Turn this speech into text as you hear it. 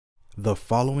The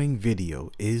following video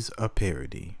is a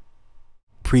parody.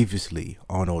 Previously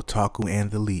on Otaku and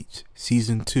the Leech,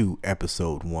 Season 2,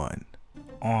 Episode 1.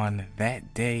 On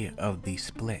that day of the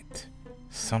split,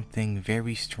 something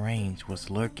very strange was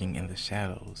lurking in the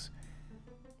shadows.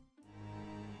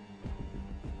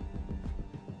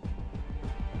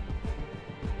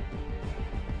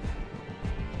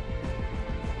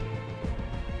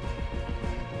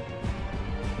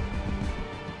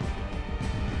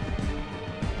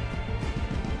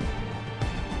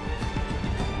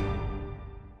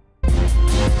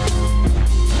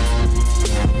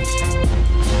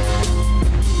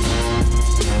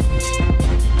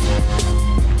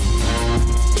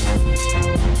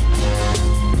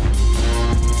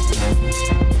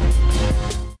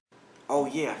 Oh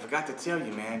yeah, I forgot to tell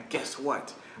you, man. Guess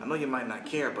what? I know you might not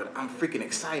care, but I'm freaking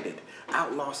excited.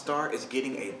 Outlaw Star is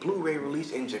getting a Blu-ray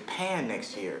release in Japan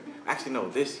next year. Actually, no,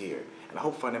 this year. And I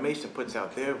hope Funimation puts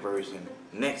out their version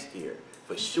next year,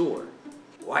 for sure.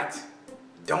 What?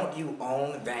 Don't you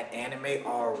own that anime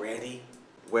already?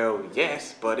 Well,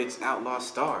 yes, but it's Outlaw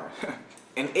Star.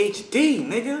 In HD,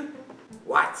 nigga.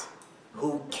 What?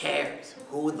 Who cares?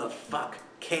 Who the fuck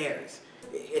cares?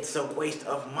 It's a waste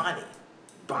of money.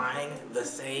 Buying the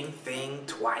same thing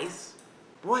twice?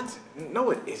 What?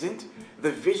 No, it isn't.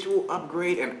 The visual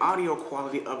upgrade and audio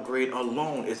quality upgrade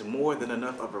alone is more than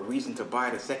enough of a reason to buy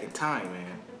it a second time,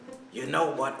 man. You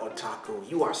know what, Otaku?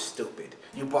 You are stupid.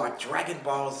 You bought Dragon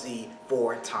Ball Z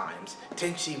 4 times,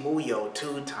 Tenchi Muyo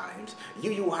 2 times,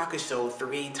 Yu Yu Hakusho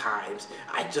 3 times.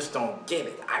 I just don't get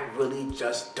it. I really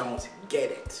just don't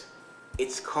get it.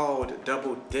 It's called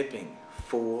double dipping,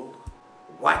 fool.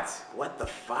 What? What the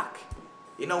fuck?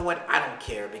 You know what? I don't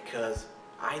care because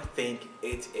I think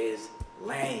it is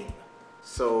lame.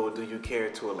 So, do you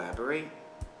care to elaborate?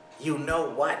 You know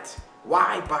what?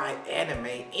 Why buy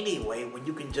anime anyway when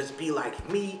you can just be like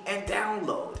me and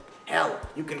download? Hell,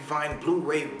 you can find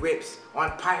Blu-ray rips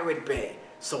on Pirate Bay,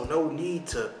 so no need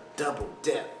to double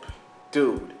dip.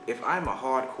 Dude, if I'm a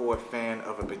hardcore fan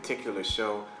of a particular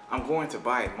show, I'm going to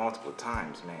buy it multiple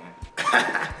times,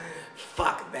 man.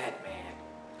 Fuck that, man.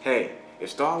 Hey, if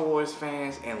Star Wars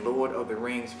fans and Lord of the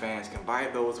Rings fans can buy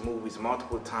those movies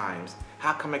multiple times,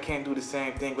 how come I can't do the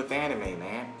same thing with anime,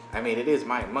 man? I mean, it is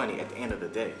my money at the end of the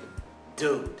day.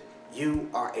 Dude, you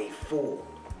are a fool.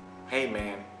 Hey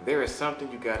man, there is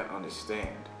something you gotta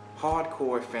understand.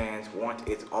 Hardcore fans want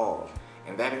it all,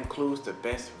 and that includes the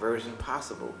best version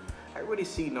possible. I really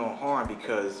see no harm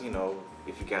because, you know,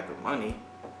 if you got the money.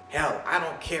 Hell, I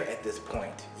don't care at this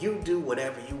point. You do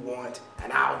whatever you want,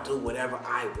 and I'll do whatever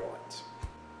I want.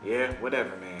 Yeah,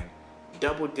 whatever, man.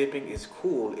 Double dipping is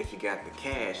cool if you got the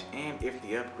cash and if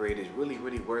the upgrade is really,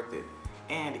 really worth it.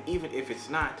 And even if it's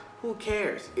not, who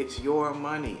cares? It's your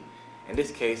money. In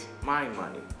this case, my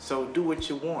money. So do what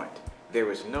you want.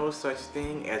 There is no such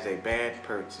thing as a bad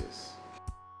purchase.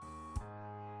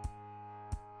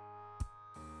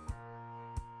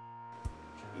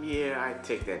 Yeah, I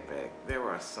take that back. There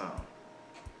are some.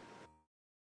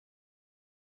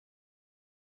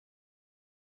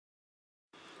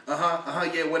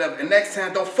 Yeah, whatever. And next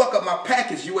time, don't fuck up my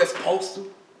package, U.S. Postal.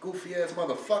 Goofy ass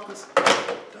motherfuckers.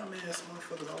 Dumb ass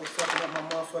motherfuckers always fucking up my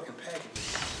motherfucking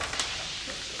packages.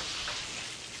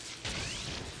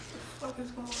 What the fuck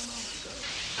is going on,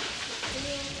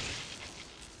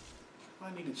 bro? I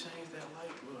need to change that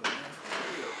light bulb, man,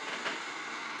 for real.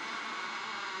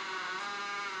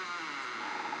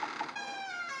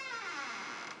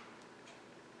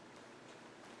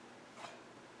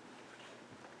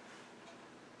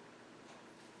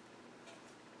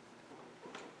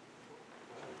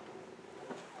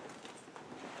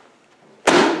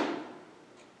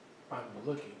 I'm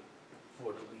looking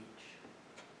for the Leech.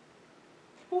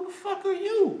 Who the fuck are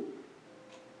you?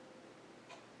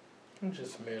 I'm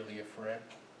just merely a friend,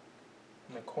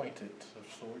 an acquaintance of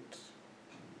sorts.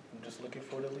 I'm just looking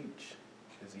for the Leech.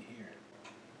 Is he here?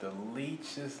 The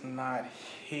Leech is not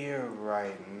here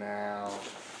right now.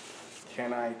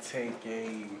 Can I take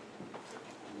a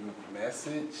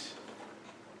message?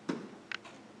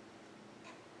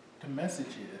 The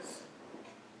message is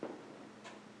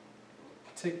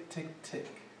tick, tick, tick.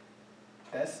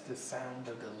 That's the sound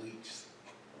of the Leech's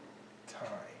time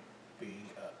being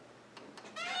up.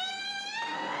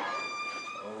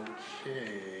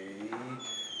 Okay.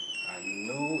 I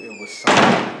knew it was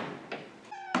something.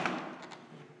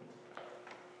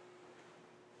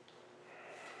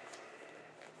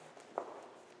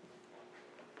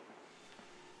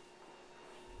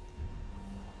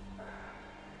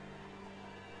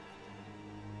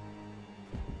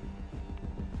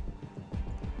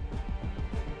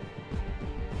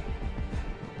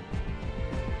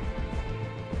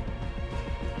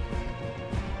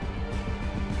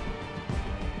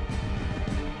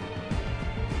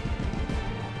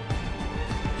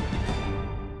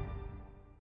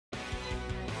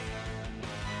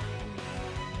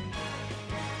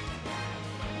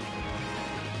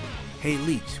 Hey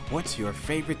Leech, what's your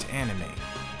favorite anime?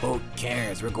 Who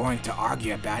cares? We're going to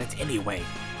argue about it anyway.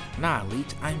 Nah,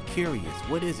 Leech, I'm curious.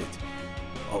 What is it?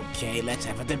 Okay, let's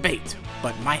have a debate.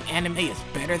 But my anime is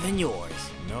better than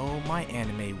yours. No, my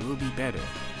anime will be better.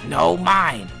 No,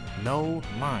 mine. No,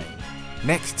 mine.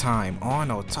 Next time on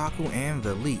Otaku and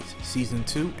the Leech, Season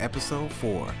 2, Episode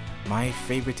 4. My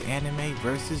favorite anime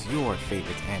versus your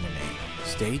favorite anime.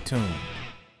 Stay tuned.